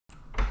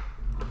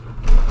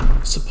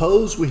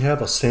Suppose we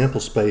have a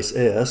sample space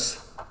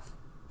S,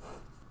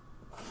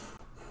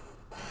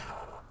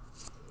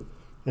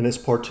 and it's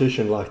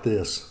partitioned like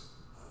this.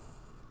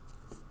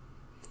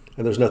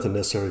 And there's nothing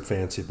necessarily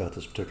fancy about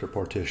this particular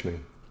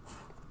partitioning.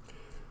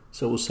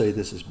 So we'll say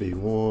this is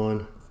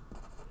B1,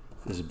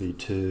 this is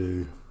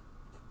B2,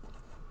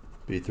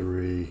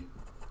 B3,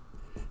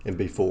 and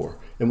B4.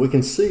 And we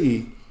can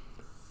see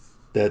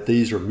that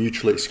these are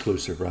mutually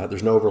exclusive, right?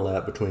 There's no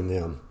overlap between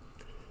them.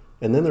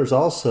 And then there's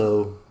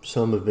also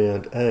some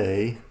event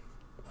A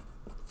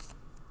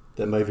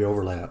that maybe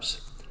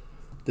overlaps.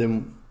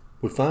 Then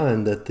we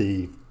find that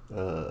the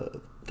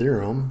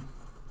theorem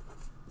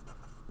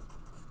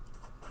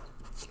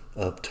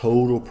of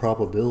total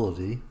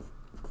probability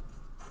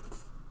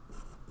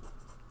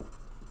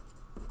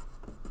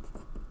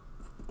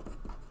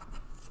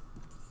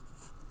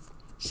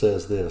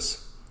says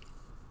this,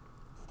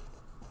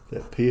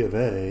 that P of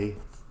A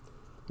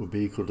will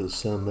be equal to the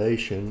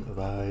summation of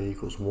I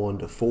equals 1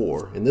 to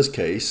 4. In this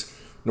case,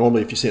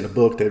 normally if you see in a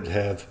book, they would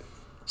have,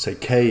 say,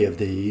 K of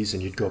these,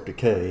 and you'd go up to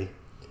K.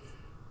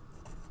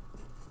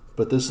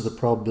 But this is the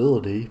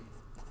probability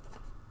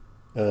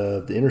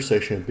of the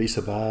intersection of B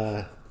sub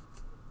I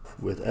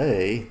with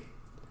A,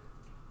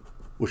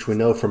 which we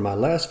know from my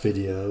last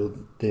video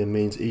then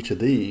means each of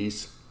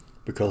these,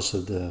 because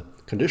of the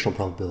conditional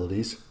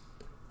probabilities,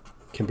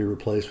 can be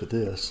replaced with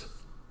this.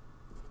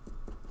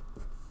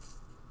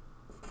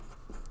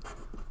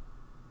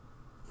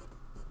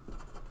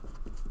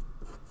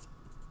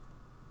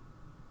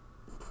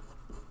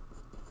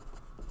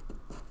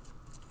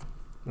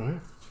 All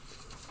right.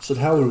 So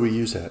how would we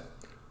use that?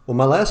 Well,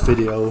 my last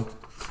video,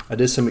 I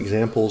did some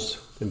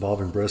examples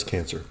involving breast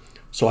cancer.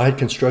 So I had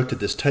constructed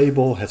this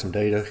table, had some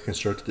data,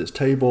 constructed this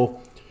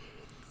table,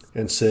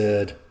 and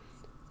said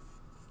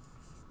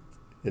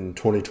in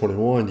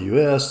 2021 in the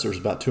US, there's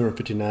about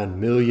 259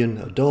 million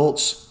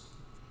adults,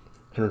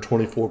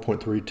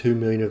 124.32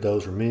 million of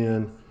those were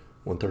men,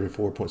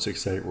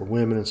 134.68 were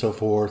women, and so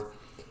forth.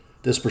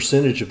 This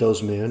percentage of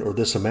those men, or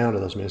this amount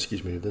of those men,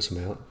 excuse me, this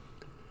amount,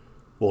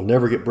 will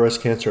never get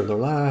breast cancer in their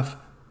life.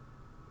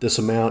 This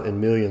amount in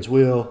millions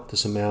will.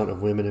 This amount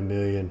of women in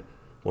million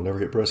will never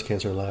get breast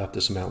cancer in their life.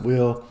 This amount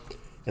will.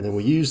 And then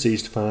we use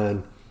these to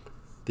find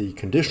the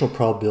conditional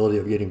probability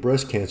of getting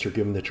breast cancer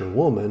given that you're a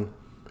woman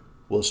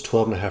was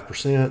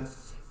 12.5%.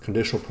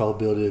 Conditional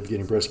probability of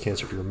getting breast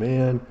cancer if you're a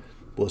man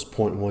was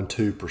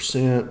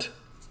 0.12%.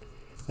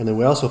 And then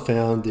we also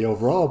found the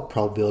overall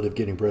probability of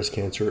getting breast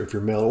cancer if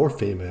you're male or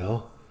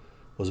female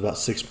was about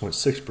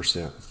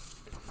 6.6%.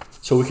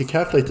 So we could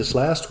calculate this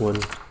last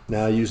one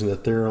now using the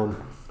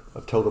theorem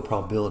of total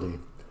probability.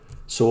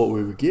 So what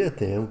we would get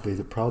then would be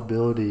the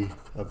probability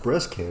of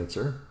breast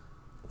cancer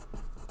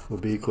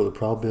would be equal to the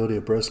probability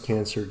of breast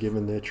cancer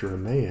given that you're a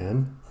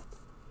man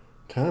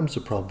times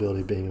the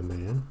probability of being a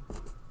man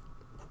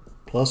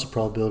plus the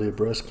probability of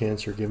breast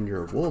cancer given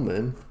you're a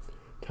woman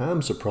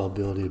times the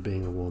probability of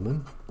being a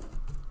woman,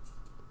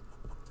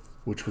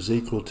 which was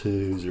equal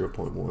to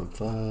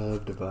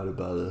 0.15 divided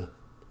by the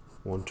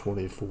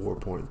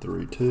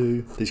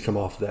 124.32. These come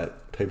off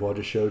that table I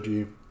just showed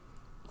you.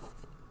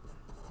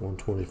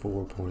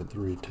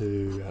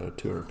 124.32 out of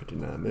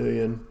 259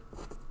 million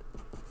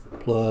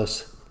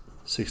plus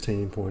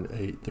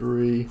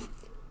 16.83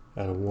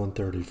 out of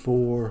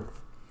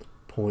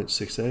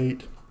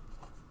 134.68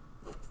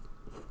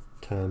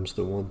 times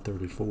the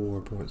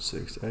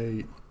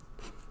 134.68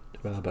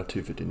 divided by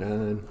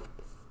 259,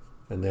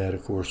 and that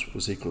of course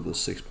was equal to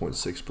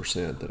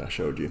 6.6% that I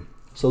showed you.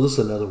 So this is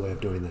another way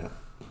of doing that.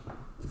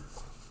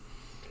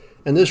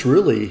 And this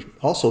really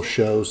also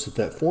shows that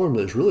that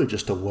formula is really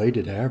just a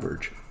weighted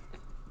average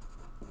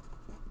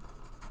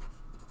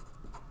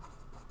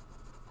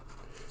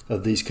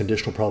of these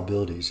conditional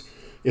probabilities.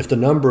 If the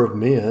number of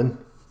men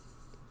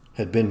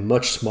had been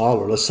much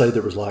smaller, let's say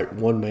there was like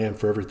one man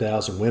for every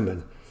 1,000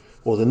 women,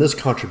 well then this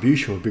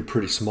contribution would be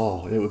pretty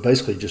small. And it would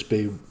basically just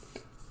be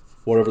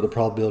whatever the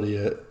probability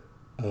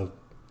of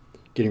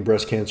getting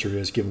breast cancer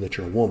is given that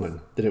you're a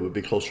woman, then it would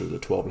be closer to the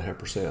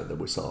 12.5% that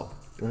we saw.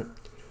 Right?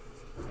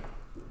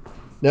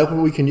 Now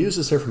we can use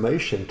this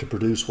information to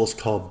produce what's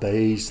called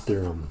Bayes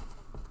Theorem.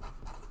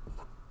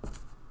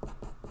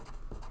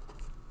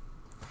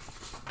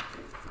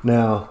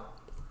 Now,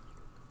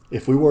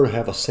 if we were to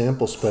have a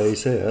sample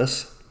space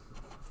S,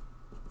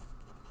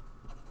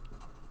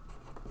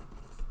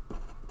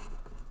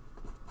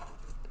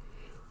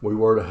 we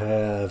were to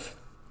have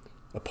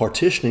a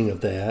partitioning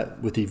of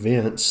that with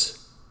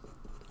events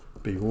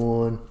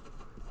B1,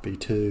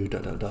 B2,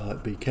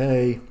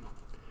 bk.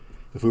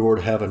 If we were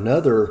to have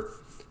another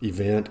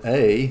event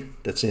A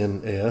that's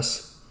in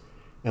S,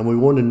 and we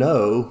want to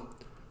know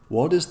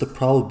what is the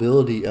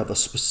probability of a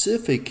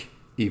specific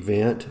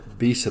event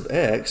B sub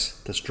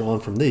x that's drawn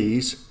from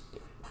these,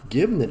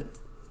 given that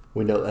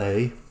we know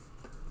A,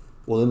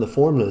 well then the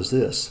formula is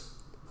this.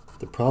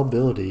 The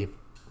probability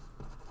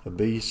of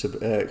B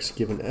sub x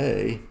given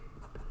A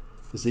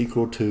is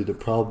equal to the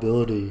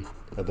probability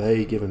of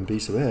A given B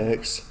sub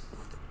x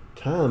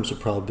times the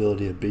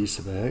probability of B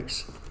sub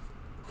x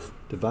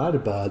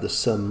divided by the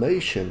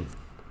summation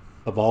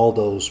of all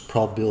those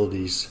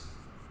probabilities,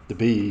 the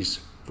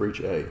B's for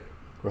each A,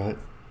 right?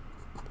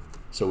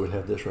 So we'd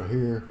have this right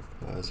here,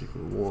 I is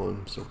equal to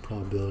 1, so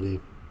probability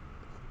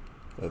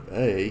of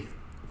A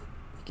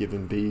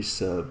given B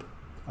sub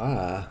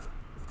I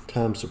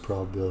times the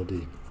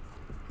probability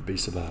of B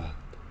sub I.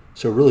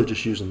 So really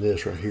just using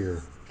this right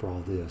here for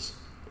all this.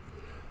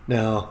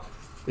 Now,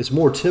 it's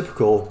more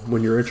typical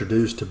when you're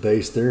introduced to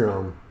Bayes'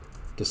 theorem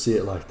to see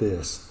it like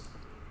this,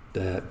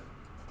 that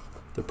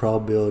the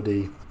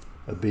probability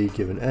of B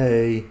given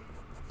A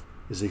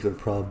is equal to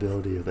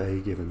probability of A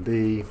given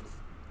B,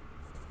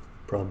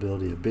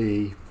 probability of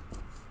B,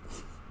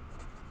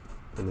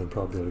 and then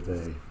probability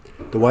of A.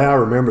 The way I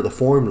remember the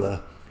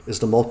formula is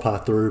to multiply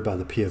through by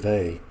the P of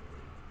A.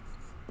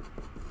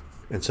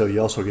 And so you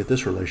also get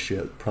this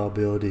relationship,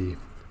 probability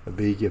of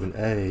B given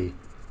A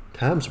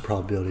times the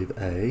probability of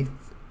A,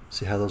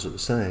 see how those are the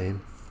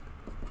same,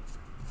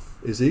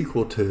 is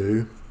equal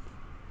to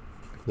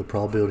the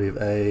probability of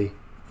A,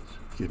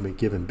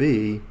 given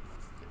B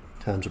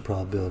times the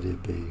probability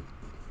of B.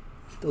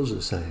 Those are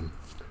the same.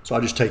 So I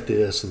just take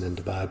this and then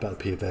divide by the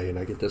P of A and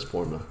I get this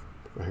formula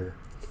right here.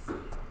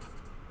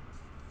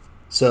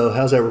 So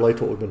how does that relate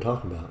to what we've been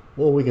talking about?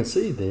 Well, we can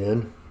see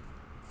then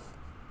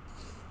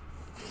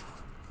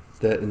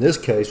that in this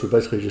case we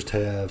basically just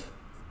have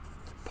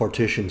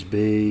partitions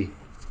B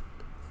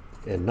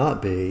and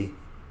not B,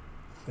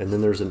 and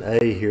then there's an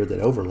A here that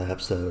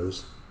overlaps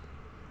those,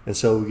 and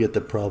so we get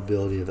the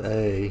probability of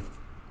A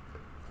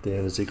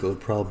then is equal to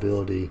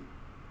probability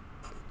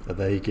of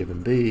A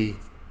given B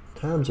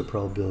times the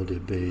probability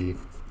of B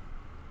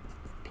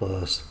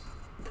plus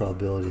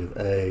probability of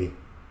A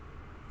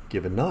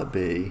given not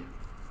B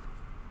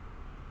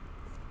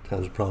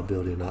times the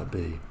probability of not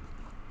B.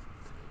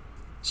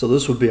 So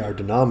this would be our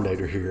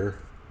denominator here.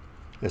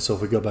 And so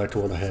if we go back to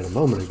what I had a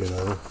moment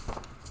ago,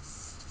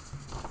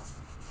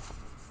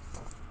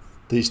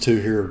 these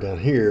two here are down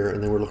here,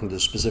 and then we're looking at the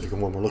specific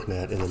one we're looking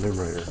at in the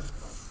numerator.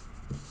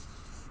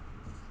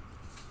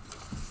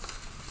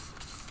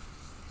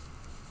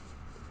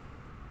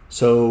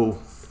 So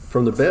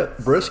from the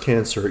breast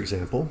cancer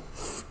example,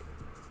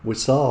 we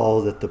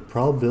saw that the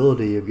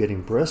probability of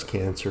getting breast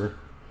cancer,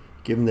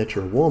 given that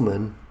you're a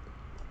woman,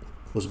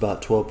 was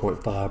about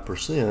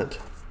 12.5%,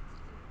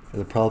 and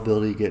the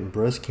probability of getting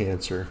breast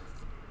cancer,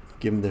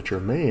 given that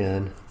you're a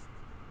man,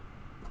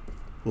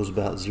 was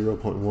about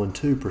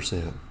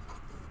 0.12%.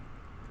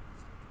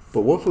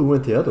 But what if we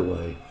went the other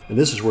way? And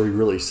this is where you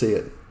really see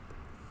it.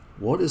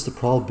 What is the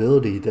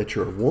probability that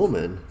you're a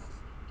woman,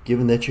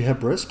 given that you have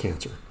breast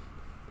cancer?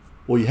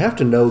 Well, you have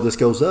to know this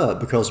goes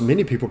up because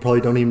many people probably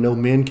don't even know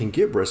men can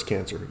get breast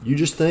cancer. You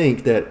just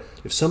think that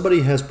if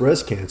somebody has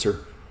breast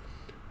cancer,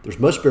 there's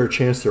much better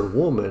chance they're a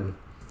woman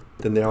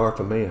than they are if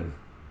a man.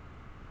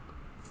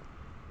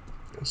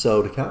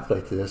 So to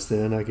calculate this,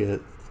 then I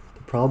get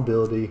the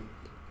probability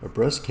of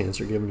breast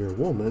cancer given you're a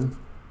woman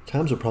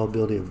times the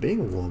probability of being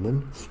a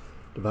woman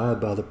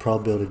divided by the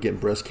probability of getting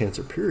breast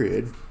cancer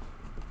period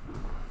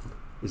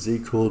is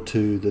equal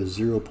to the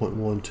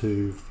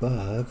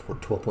 0.125 or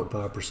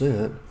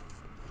 12.5%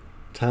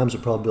 times the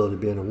probability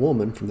of being a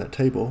woman from that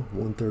table,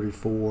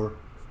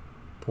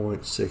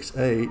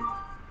 134.68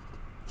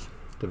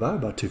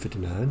 divided by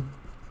 259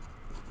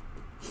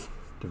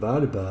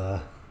 divided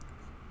by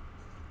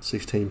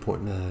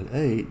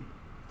 16.98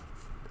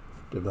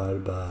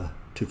 divided by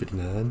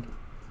 259.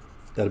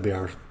 That'll be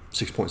our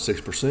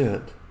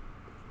 6.6%.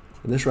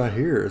 And this right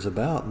here is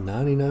about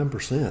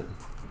 99%.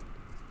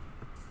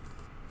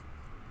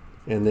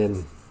 And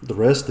then the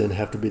rest then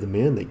have to be the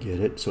men that get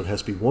it, so it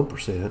has to be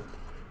 1%.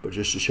 But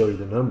just to show you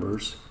the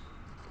numbers,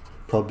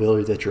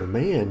 probability that you're a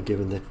man,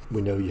 given that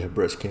we know you have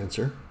breast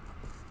cancer,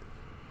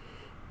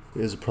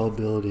 is the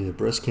probability of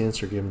breast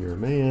cancer given you're a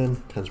man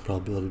times the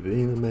probability of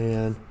being a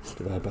man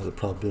divided by the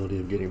probability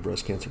of getting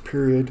breast cancer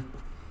period,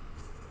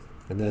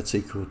 and that's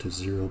equal to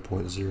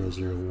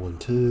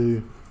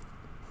 0.0012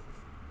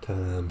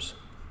 times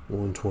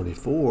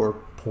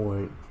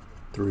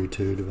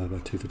 124.32 divided by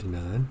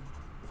 259.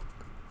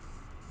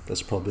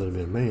 That's the probability of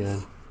being a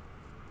man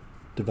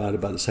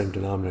divided by the same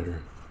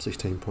denominator,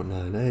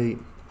 16.98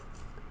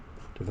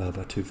 divided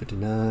by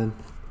 259.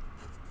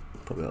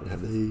 Probably ought to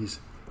have these,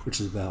 which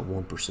is about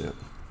 1%.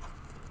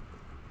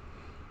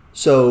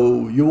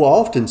 So you will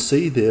often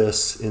see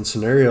this in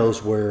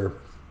scenarios where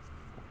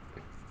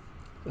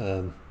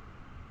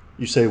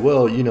you say,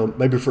 well, you know,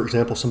 maybe for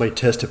example, somebody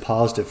tested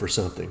positive for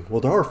something.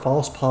 Well, there are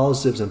false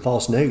positives and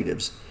false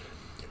negatives.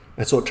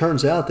 And so it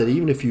turns out that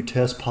even if you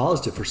test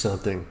positive for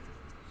something,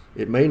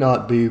 it may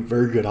not be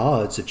very good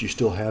odds that you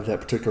still have that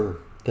particular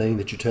thing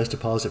that you tested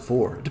positive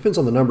for. It depends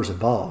on the numbers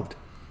involved.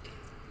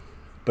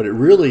 But it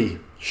really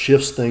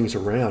shifts things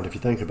around if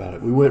you think about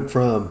it. We went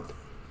from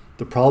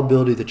the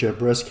probability that you have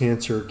breast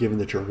cancer given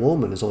that you're a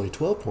woman is only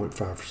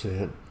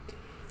 12.5%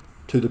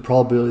 to the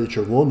probability that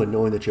you're a woman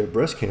knowing that you have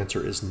breast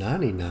cancer is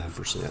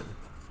 99%.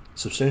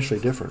 Substantially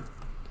different.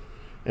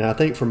 And I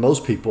think for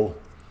most people,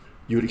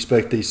 you would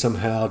expect these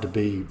somehow to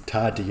be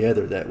tied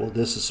together, that, well,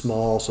 this is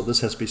small, so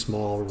this has to be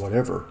small or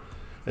whatever.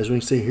 as we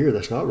can see here,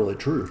 that's not really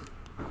true.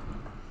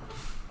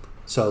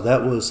 So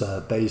that was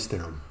Bayes'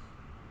 theorem.